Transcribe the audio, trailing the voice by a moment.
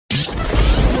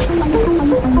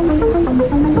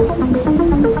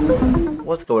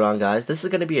What's going on, guys? This is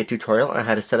going to be a tutorial on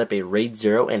how to set up a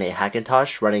Raid0 and a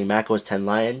Hackintosh running macOS 10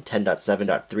 Lion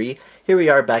 10.7.3. Here we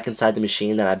are back inside the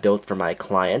machine that I built for my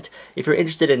client. If you're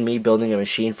interested in me building a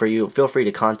machine for you, feel free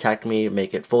to contact me,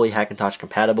 make it fully Hackintosh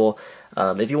compatible.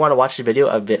 If you want to watch the video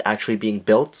of it actually being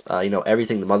built,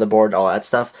 everything, the motherboard, all that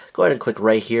stuff, go ahead and click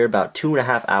right here. About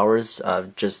 2.5 hours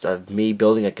of just me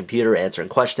building a computer, answering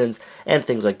questions, and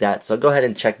things like that. So go ahead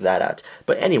and check that out.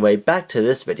 But anyway, back to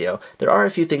this video. There are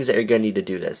a few things that you're going to need to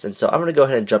do this, and so I'm going to go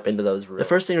ahead and jump into those. The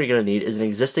first thing you're going to need is an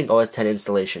existing OS 10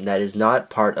 installation that is not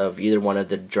part of either one of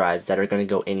the drives that are going to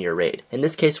go in your RAID. In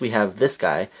this case, we have this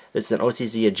guy. This is an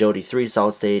OCZ Agility 3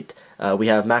 solid state. We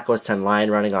have macOS 10 Lion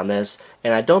running on this,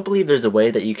 and I don't believe there's a way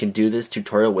that you can do this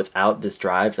tutorial without this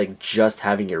drive, like just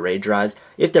having your RAID drives.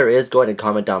 If there is, go ahead and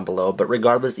comment down below, but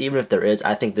regardless, even if there is,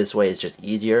 I think this way is just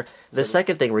easier. The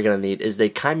second thing we're going to need is the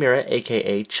Chimera,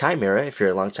 aka Chimera, if you're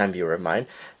a longtime viewer of mine.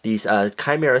 These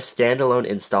Chimera standalone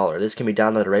installer. This can be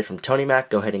downloaded right from TonyMac.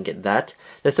 Go ahead and get that.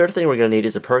 The third thing we're going to need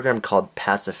is a program called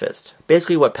Pacifist.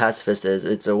 Basically what Pacifist is,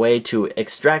 it's a way to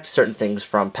extract certain things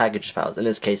from package files. In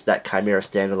this case, that Chimera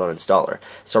standalone installer.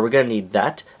 So we're going to need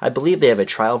that. I believe they have a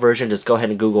trial version. Just go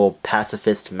ahead and Google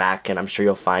Pacifist Mac and I'm sure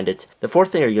you'll find it. The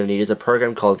fourth thing you're going to need is a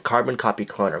program called Carbon Copy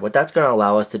Cloner. What that's going to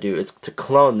allow us to do is to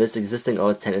clone this existing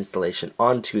OS 10 installation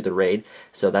onto the RAID.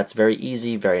 So that's very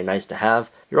easy, very nice to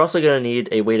have. You're also going to need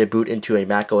a way to boot into a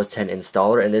macOS 10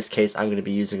 installer. In this case, I'm going to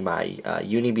be using my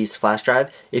UniBeast flash drive.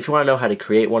 If you want to know how to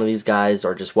create one of these guys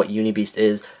or just what UniBeast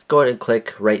is, go ahead and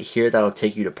click right here. That'll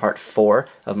take you to part 4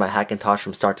 of my Hackintosh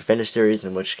from start to finish series,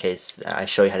 in which case I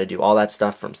show you how to do all that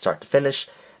stuff from start to finish.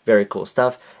 Very cool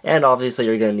stuff. And obviously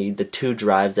you're going to need the 2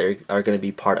 drives that are going to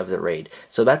be part of the RAID.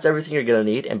 So that's everything you're going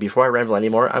to need, and before I ramble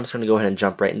anymore, I'm just going to go ahead and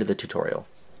jump right into the tutorial.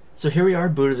 So here we are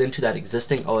booted into that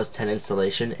existing OS 10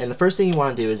 installation, and the first thing you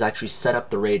want to do is actually set up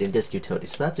the RAID in Disk Utility.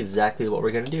 So that's exactly what we're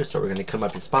going to do. So we're going to come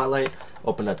up to Spotlight,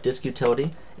 open up Disk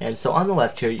Utility, and so on the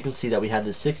left here you can see that we have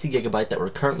the 60 gigabyte that we're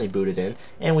currently booted in,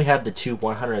 and we have the 2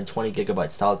 120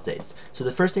 gigabyte solid states. So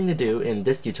the first thing to do in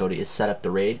Disk Utility is set up the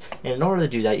RAID, and in order to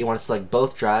do that you want to select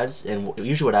both drives, and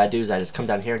usually what I do is I just come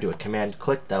down here and do a command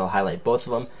click that'll highlight both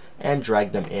of them and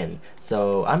drag them in.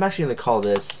 So I'm actually going to call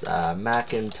this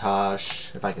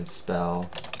Hackintosh, if I can spell,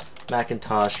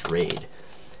 Hackintosh RAID.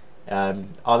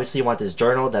 Obviously you want this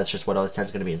journal, that's just what OS 10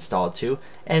 is going to be installed to,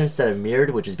 and instead of mirrored,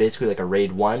 which is basically like a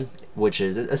RAID 1, which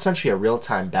is essentially a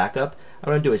real-time backup, I'm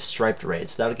going to do a striped RAID.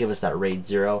 So that'll give us that RAID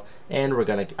 0, and we're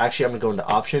going to, actually I'm going to go into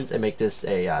options and make this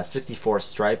a 64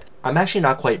 stripe. I'm actually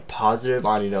not quite positive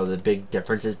on the big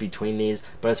differences between these,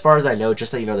 but as far as I know,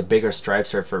 just so you know, the bigger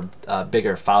stripes are for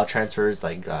bigger file transfers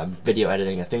like video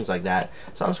editing and things like that.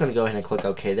 So I'm just going to go ahead and click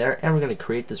OK there, and we're going to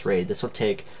create this RAID. This will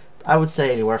take, I would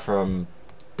say, anywhere from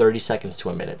 30 seconds to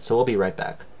a minute, so we'll be right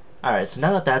back. Alright, so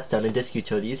now that that's done in Disk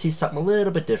Utility, you see something a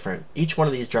little bit different. Each one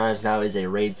of these drives now is a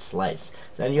RAID slice.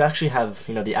 So, and you actually have,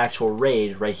 the actual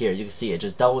RAID right here. You can see it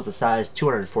just doubles the size,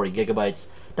 240 gigabytes.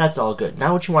 That's all good.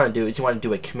 Now what you want to do is you want to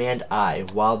do a Command I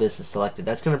while this is selected.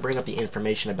 That's going to bring up the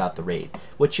information about the RAID.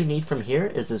 What you need from here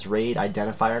is this RAID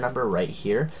identifier number right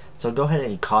here. So go ahead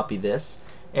and copy this.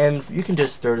 And you can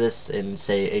just throw this in,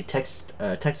 say, a text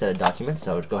edit document.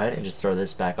 So go ahead and just throw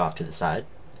this back off to the side.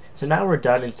 So now we're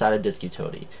done inside of Disk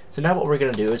Utility. So now what we're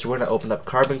going to do is we're going to open up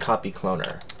Carbon Copy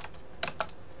Cloner.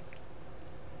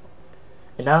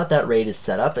 And now that that RAID is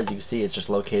set up, as you can see it's just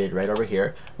located right over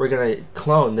here, we're going to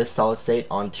clone this solid state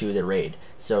onto the RAID.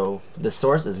 So the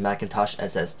source is Hackintosh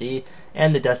SSD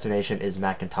and the destination is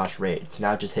Hackintosh RAID. So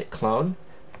now just hit clone,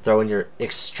 throw in your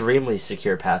extremely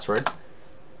secure password,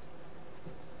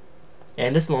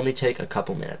 and this will only take a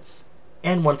couple minutes.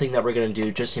 And one thing that we're going to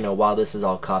do, just while this is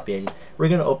all copying, we're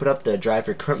going to open up the drive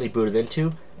you're currently booted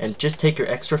into and just take your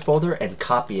extra folder and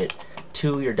copy it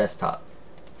to your desktop.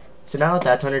 So now that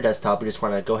that's on your desktop, we just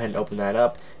want to go ahead and open that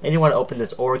up, and you want to open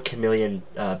this org chameleon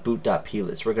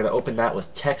boot.plist. We're going to open that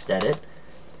with text edit,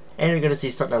 and you're going to see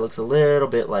something that looks a little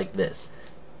bit like this.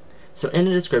 So in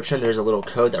the description there's a little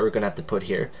code that we're going to have to put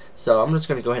here. So I'm just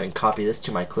going to go ahead and copy this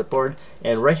to my clipboard,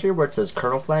 and right here where it says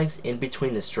kernel flags, in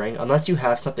between the string, unless you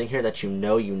have something here that you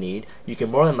need, you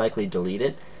can more than likely delete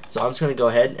it. So I'm just going to go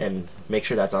ahead and make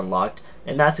sure that's unlocked,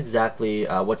 and that's exactly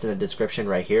what's in the description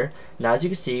right here. Now as you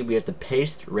can see, we have to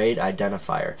paste RAID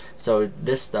identifier. So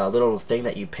this little thing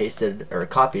that you pasted or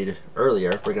copied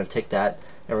earlier, we're going to take that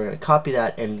and we're going to copy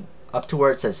that, and up to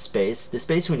where it says space, the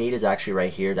space we need is actually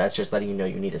right here. That's just letting you know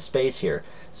you need a space here.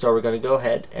 So we're going to go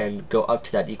ahead and go up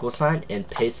to that equal sign and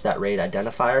paste that RAID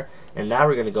identifier, and now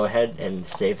we're going to go ahead and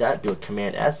save that, do a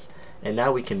Command S, and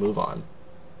now we can move on.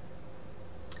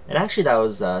 And actually that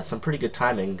was some pretty good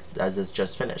timing as this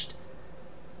just finished.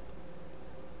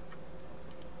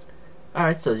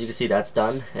 Alright, so as you can see, that's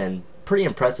done, and pretty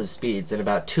impressive speeds. In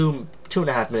about two and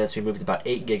a half minutes, we moved about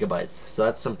 8 gigabytes, so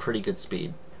that's some pretty good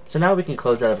speed. So now we can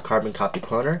close out of Carbon Copy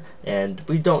Cloner, and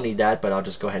we don't need that, but I'll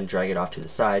just go ahead and drag it off to the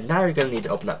side. Now you're going to need to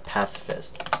open up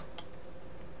Pacifist.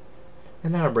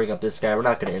 And that'll bring up this guy. We're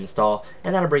not going to install,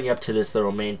 and that'll bring you up to this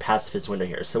little main Pacifist window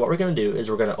here. So what we're going to do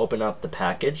is we're going to open up the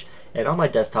package, and on my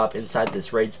desktop inside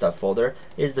this Raid stuff folder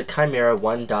is the Chimera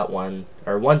 1.1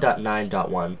 or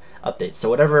 1.9.1 update. So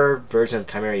whatever version of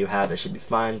Chimera you have, it should be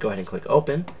fine. Go ahead and click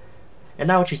open. And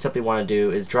now what you simply want to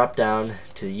do is drop down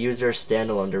to the user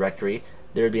standalone directory.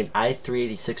 There would be an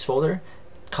i386 folder.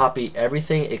 Copy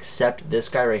everything except this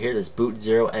guy right here, this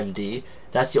boot0md.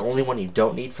 That's the only one you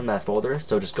don't need from that folder,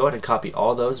 so just go ahead and copy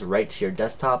all those right to your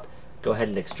desktop. Go ahead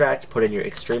and extract, put in your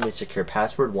extremely secure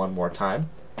password one more time.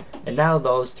 And now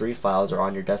those 3 files are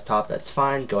on your desktop. That's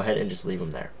fine. Go ahead and just leave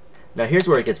them there. Now here's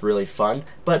where it gets really fun,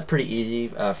 but pretty easy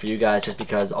for you guys just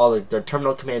because all the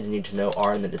terminal commands you need to know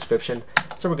are in the description.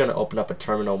 So we're going to open up a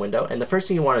terminal window, and the first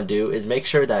thing you want to do is make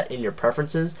sure that in your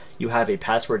preferences you have a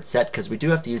password set, because we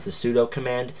do have to use the sudo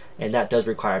command, and that does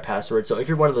require a password. So if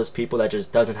you're one of those people that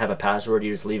just doesn't have a password,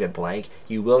 you just leave it blank,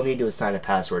 you will need to assign a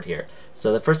password here.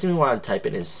 So the first thing we want to type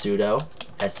in is sudo,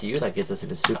 su, that gets us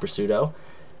into super sudo.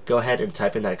 Go ahead and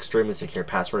type in that extremely secure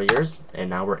password of yours, and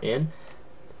now we're in.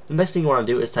 The next thing you want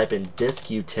to do is type in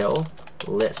disk-util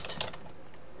list.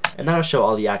 And that'll show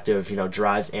all the active,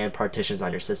 drives and partitions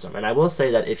on your system. And I will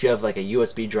say that if you have like a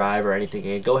USB drive or anything,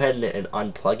 you can go ahead and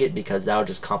unplug it, because that'll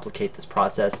just complicate this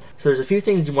process. So there's a few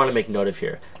things you want to make note of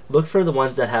here. Look for the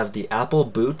ones that have the Apple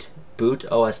boot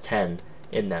OS 10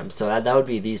 in them. So that would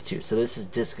be these two. So this is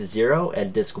disk 0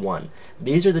 and disk 1.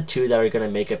 These are the two that are going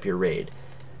to make up your RAID.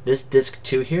 This disk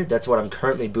 2 here, that's what I'm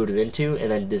currently booted into,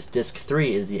 and then this disk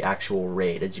 3 is the actual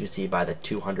RAID, as you can see by the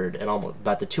 200 and almost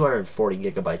about the 240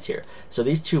 gigabytes here. So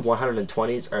these two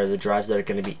 120s are the drives that are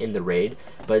going to be in the RAID,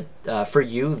 but for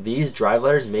you, these drive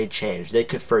letters may change. They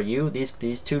could, for you,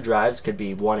 these two drives could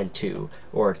be 1 and 2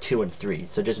 or 2 and 3.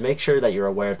 So just make sure that you're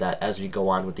aware of that as we go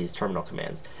on with these terminal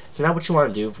commands. So now what you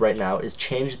want to do right now is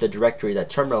change the directory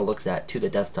that terminal looks at to the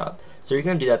desktop. So you're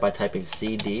going to do that by typing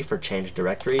cd for change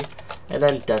directory, and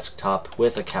then desktop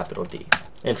with a capital D.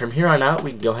 And from here on out,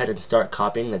 we can go ahead and start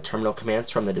copying the terminal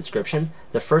commands from the description.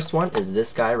 The first one is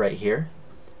this guy right here.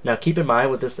 Now keep in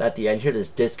mind with this at the end here, this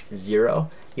disk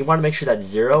 0, you want to make sure that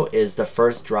 0 is the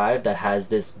first drive that has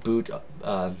this boot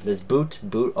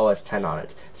OS 10 on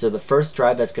it. So the first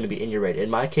drive that's going to be in your RAID.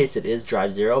 In my case, it is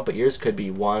drive 0, but yours could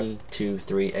be 1, 2,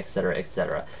 3, etc.,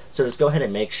 etc. So just go ahead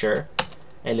and make sure.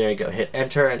 And there you go, hit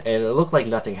enter, and it looked like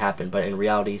nothing happened, but in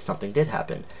reality something did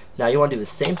happen. Now you want to do the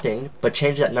same thing, but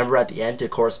change that number at the end to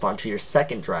correspond to your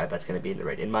second drive that's going to be in the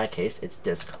RAID. In my case, it's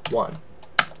disk 1.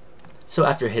 So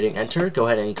after hitting enter, go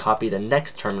ahead and copy the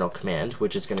next terminal command,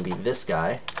 which is going to be this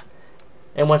guy.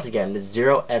 And once again, the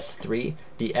 0S3,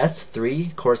 the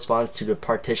S3 corresponds to the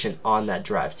partition on that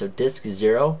drive. So disk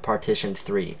 0, partition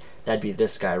 3. That'd be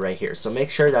this guy right here. So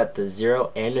make sure that the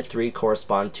 0 and the 3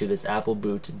 correspond to this Apple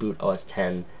boot OS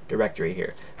 10 directory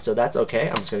here. So that's okay.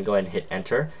 I'm just going to go ahead and hit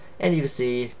enter. And you can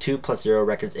see 2 plus 0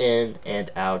 records in and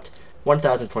out.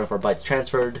 1024 bytes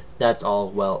transferred. That's all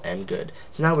well and good.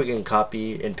 So now we can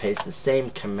copy and paste the same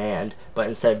command, but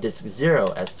instead of disk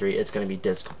 0 S3, it's going to be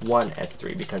disk 1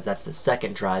 S3, because that's the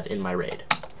second drive in my RAID.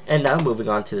 And now moving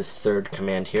on to this third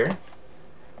command here.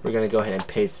 We're going to go ahead and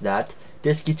paste that.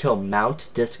 Disk-util mount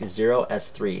disk 0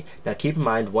 S3. Now keep in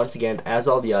mind, once again, as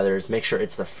all the others, make sure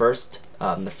it's the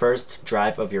first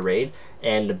drive of your RAID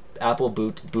and the Apple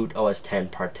boot OS 10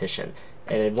 partition.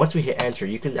 And then once we hit enter,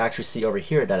 you can actually see over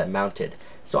here that it mounted.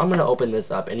 So I'm going to open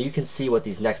this up, and you can see what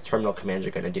these next terminal commands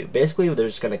are going to do. Basically, they're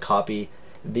just going to copy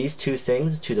these two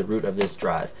things to the root of this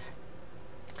drive.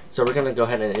 So we're going to go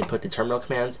ahead and input the terminal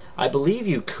commands. I believe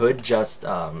you could just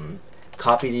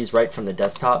copy these right from the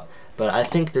desktop, but I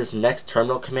think this next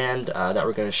terminal command that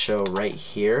we're going to show right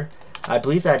here, I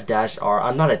believe that -r,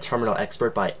 I'm not a terminal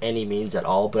expert by any means at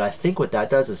all, but I think what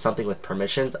that does is something with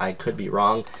permissions. I could be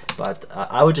wrong, but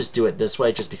I would just do it this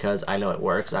way just because I know it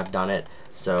works. I've done it.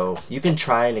 So you can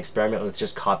try and experiment with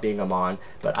just copying them on,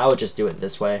 but I would just do it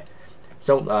this way.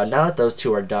 So now that those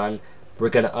two are done, we're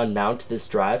going to unmount this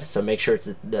drive, so make sure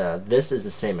this is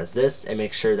the same as this, and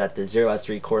make sure that the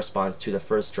 0S3 corresponds to the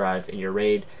first drive in your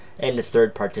RAID, and the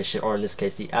third partition, or in this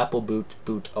case the Apple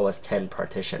boot OS 10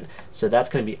 partition. So that's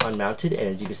going to be unmounted, and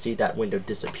as you can see, that window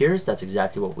disappears. That's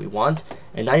exactly what we want.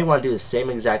 And now you want to do the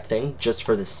same exact thing just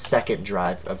for the second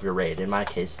drive of your RAID, in my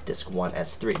case disk 1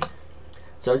 S3.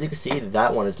 So as you can see,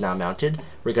 that one is now mounted.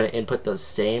 We're going to input those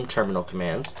same terminal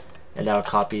commands, and that'll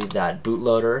copy that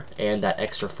bootloader and that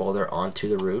extra folder onto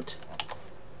the root.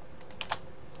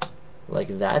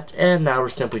 like that. And now we're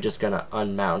simply just going to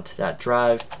unmount that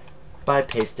drive by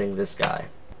pasting this guy.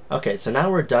 Okay, so now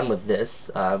we're done with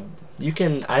this. I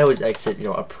always exit,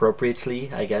 appropriately,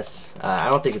 I guess. I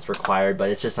don't think it's required, but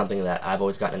it's just something that I've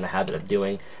always gotten in the habit of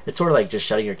doing. It's sort of like just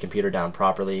shutting your computer down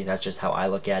properly. That's just how I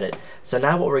look at it. So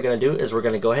now what we're going to do is we're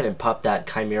going to go ahead and pop that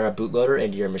Chimera bootloader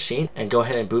into your machine and go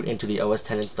ahead and boot into the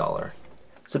OS X installer.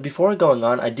 So before going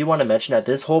on, I do want to mention that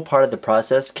this whole part of the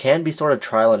process can be sort of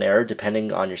trial and error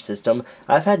depending on your system.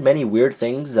 I've had many weird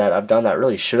things that I've done that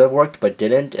really should have worked but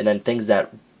didn't, and then things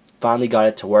that finally got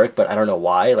it to work, but I don't know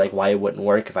why, like why it wouldn't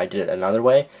work if I did it another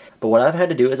way. But what I've had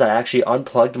to do is I actually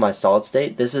unplugged my solid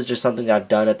state. This is just something I've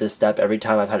done at this step every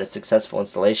time I've had a successful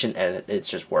installation, and it's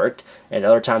just worked. And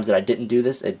other times that I didn't do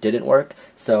this, it didn't work.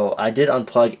 So I did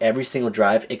unplug every single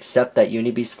drive except that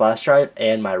UniBeast flash drive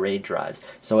and my RAID drives.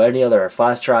 So any other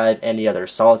flash drive, any other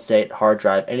solid state, hard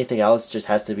drive, anything else just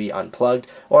has to be unplugged,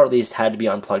 or at least had to be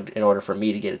unplugged in order for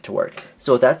me to get it to work.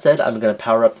 So with that said, I'm going to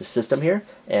power up the system here,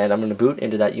 and I'm going to boot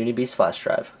into that UniBeast flash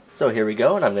drive. So here we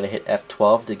go, and I'm going to hit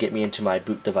F12 to get me into my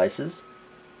boot devices.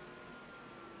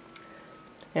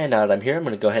 And now that I'm here, I'm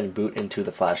going to go ahead and boot into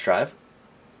the flash drive.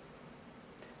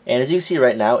 And as you see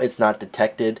right now, it's not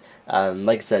detected.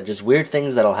 Like I said, just weird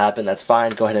things that'll happen. That's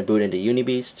fine. Go ahead and boot into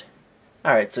UniBeast.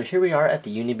 Alright, so here we are at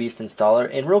the UniBeast installer,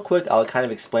 and real quick, I'll kind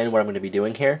of explain what I'm going to be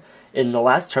doing here. In the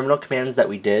last terminal commands that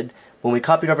we did, when we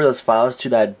copied over those files to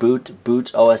that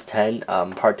boot OS X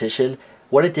partition,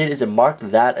 what it did is it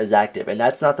marked that as active, and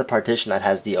that's not the partition that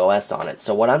has the OS on it.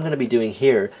 So what I'm going to be doing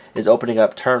here is opening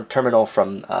up terminal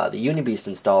from the UniBeast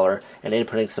installer and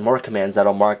inputting some more commands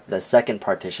that'll mark the second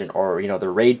partition, or the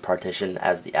RAID partition,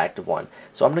 as the active one.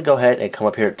 So I'm going to go ahead and come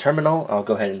up here to terminal. I'll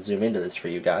go ahead and zoom into this for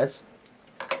you guys.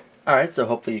 Alright, so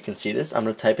hopefully you can see this. I'm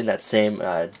going to type in that same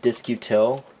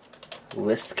diskutil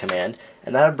list command,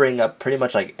 and that'll bring up pretty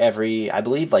much like every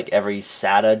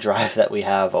SATA drive that we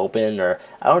have open, or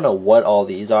I don't know what all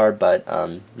these are, but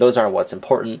those aren't what's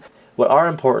important. What are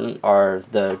important are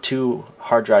the two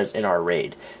hard drives in our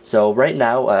RAID. So right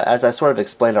now, as I sort of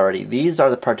explained already, these are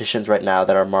the partitions right now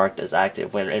that are marked as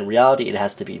active, when in reality it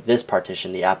has to be this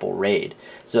partition, the Apple RAID.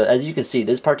 So as you can see,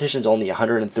 this partition is only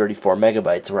 134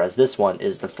 megabytes, whereas this one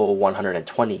is the full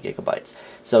 120 gigabytes.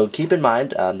 So keep in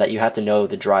mind that you have to know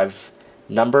the drive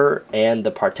number and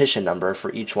the partition number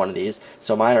for each one of these.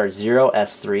 So mine are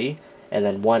 0S3 and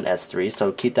then 1S3,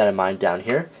 so keep that in mind down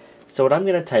here. So what I'm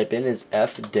going to type in is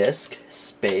fdisk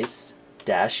space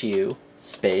 -u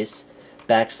space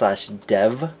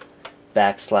 /dev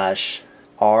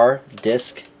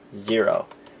 /rdisk0.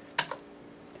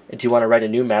 If you want to write a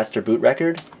new master boot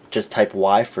record, just type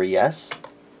Y for yes.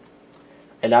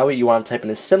 And now you want to type in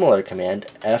a similar command,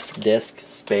 fdisk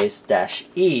space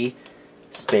 -e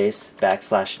space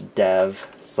 /dev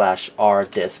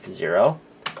 /rdisk0.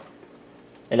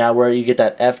 And now where you get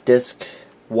that fdisk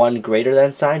 1 greater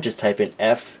than sign, just type in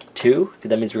F2,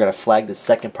 that means we're going to flag the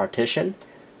second partition.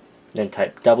 Then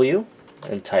type W,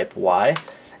 and type Y.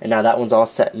 And now that one's all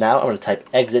set. Now I'm going to type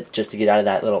exit just to get out of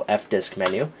that little fdisk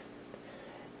menu.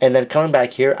 And then coming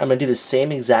back here, I'm going to do the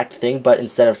same exact thing, but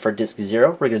instead of for disk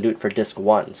 0, we're going to do it for disk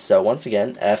 1. So once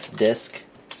again, fdisk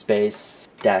space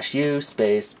 -u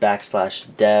space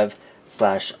 /dev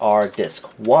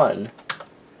 /rdisk1.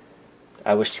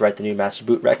 I wish to write the new master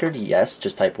boot record. Yes,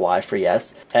 just type Y for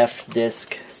yes.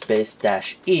 fdisk space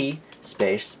 -e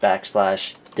space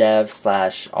 /dev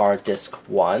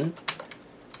 /rdisk1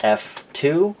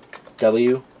 F2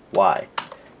 W Y.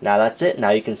 Now that's it. Now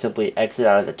you can simply exit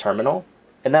out of the terminal,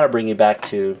 and that'll bring you back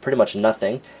to pretty much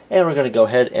nothing. And we're going to go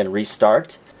ahead and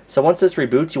restart. So once this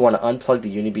reboots, you want to unplug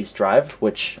the UniBeast drive,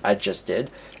 which I just did.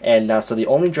 And now, so the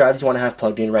only drives you want to have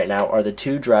plugged in right now are the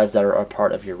two drives that are a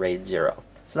part of your Raid0.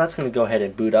 So that's going to go ahead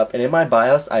and boot up. And in my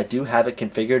BIOS, I do have it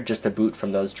configured just to boot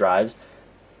from those drives.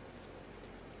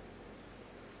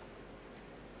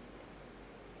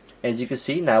 As you can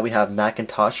see, now we have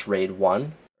Hackintosh RAID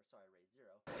 1.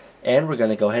 And we're going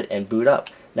to go ahead and boot up.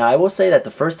 Now I will say that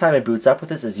the first time it boots up with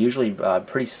this is usually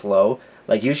pretty slow.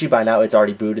 Like usually by now it's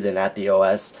already booted and at the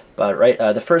OS. But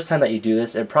the first time that you do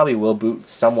this, it probably will boot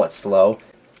somewhat slow.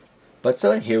 But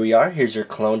so here we are. Here's your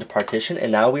cloned partition,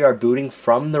 and now we are booting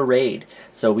from the RAID.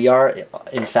 So we are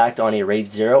in fact on a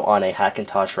Raid0 on a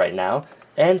Hackintosh right now.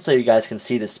 And so you guys can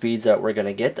see the speeds that we're going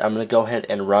to get. I'm going to go ahead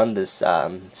and run this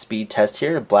speed test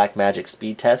here, the Blackmagic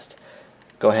speed test.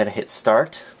 Go ahead and hit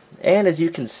start. And as you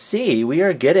can see, we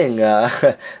are getting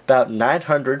about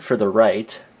 900 for the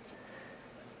write.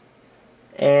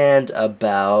 And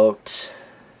about...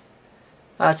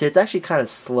 see, it's actually kind of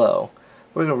slow.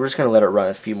 We're just going to let it run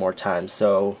a few more times.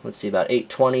 So let's see, about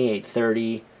 820,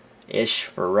 830-ish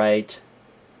for write.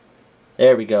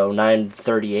 There we go,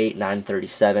 938,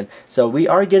 937. So we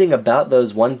are getting about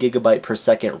those 1 gigabyte per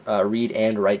second read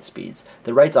and write speeds.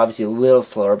 The write's obviously a little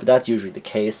slower, but that's usually the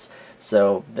case.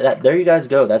 So there you guys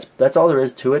go. That's all there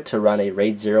is to it to run a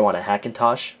Raid0 on a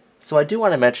Hackintosh. So I do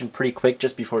want to mention pretty quick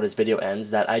just before this video ends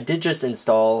that I did just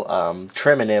install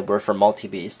trim enabler for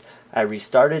UniBeast. I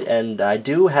restarted and I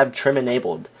do have trim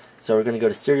enabled. So we're going to go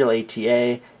to Serial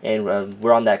ATA and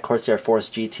we're on that Corsair Force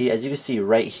GT. As you can see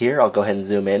right here, I'll go ahead and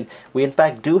zoom in. We in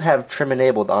fact do have trim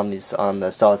enabled on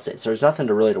the solid state, so there's nothing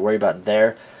to really worry about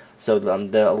there. So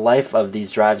the life of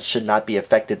these drives should not be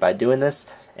affected by doing this.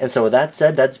 And so with that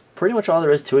said, that's pretty much all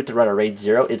there is to it to run a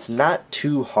Raid0. It's not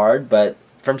too hard, but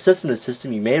from system to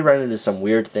system, you may run into some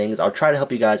weird things. I'll try to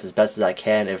help you guys as best as I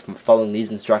can if following these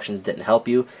instructions didn't help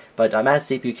you. But I'm at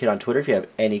CPU Kid on Twitter if you have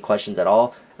any questions at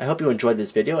all. I hope you enjoyed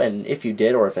this video, and if you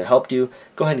did, or if it helped you,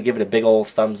 go ahead and give it a big old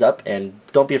thumbs up, and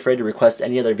don't be afraid to request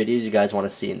any other videos you guys want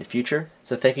to see in the future.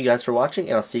 So thank you guys for watching,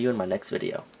 and I'll see you in my next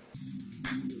video.